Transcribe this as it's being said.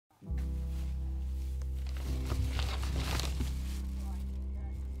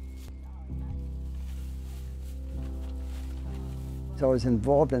I was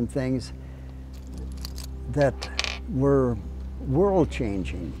involved in things that were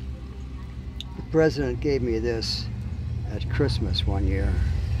world-changing. The president gave me this at Christmas one year,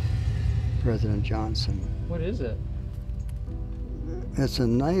 President Johnson. What is it? It's a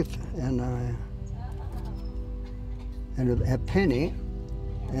knife and a penny,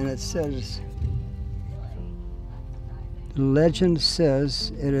 and it says, legend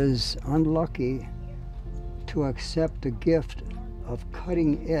says it is unlucky to accept a gift of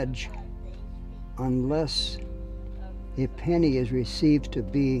cutting edge unless a penny is received to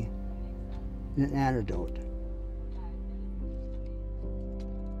be an antidote.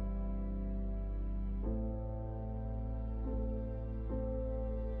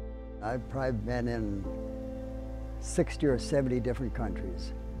 I've probably been in 60 or 70 different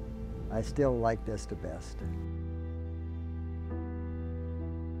countries. I still like this the best.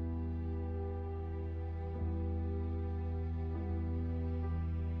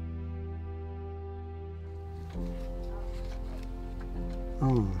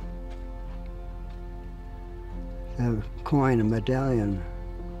 Oh, a coin, a medallion.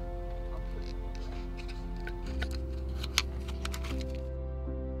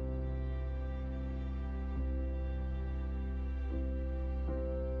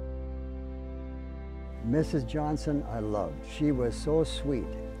 Mrs. Johnson, I loved. She was so sweet,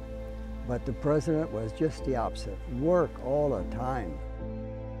 but the president was just the opposite. Work all the time.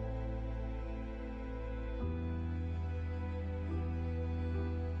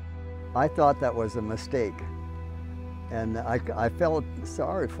 I thought that was a mistake, and I felt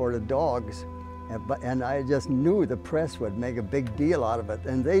sorry for the dogs, and I just knew the press would make a big deal out of it,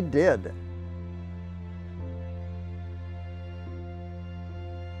 and they did.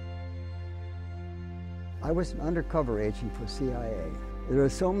 I was an undercover agent for CIA. There are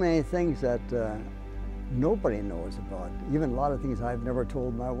so many things that nobody knows about, even a lot of things I've never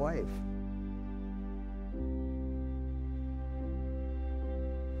told my wife.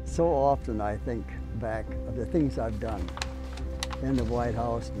 So often I think back of the things I've done in the White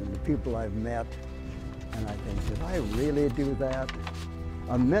House and the people I've met, and I think, did I really do that?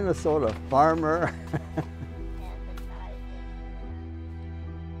 A Minnesota farmer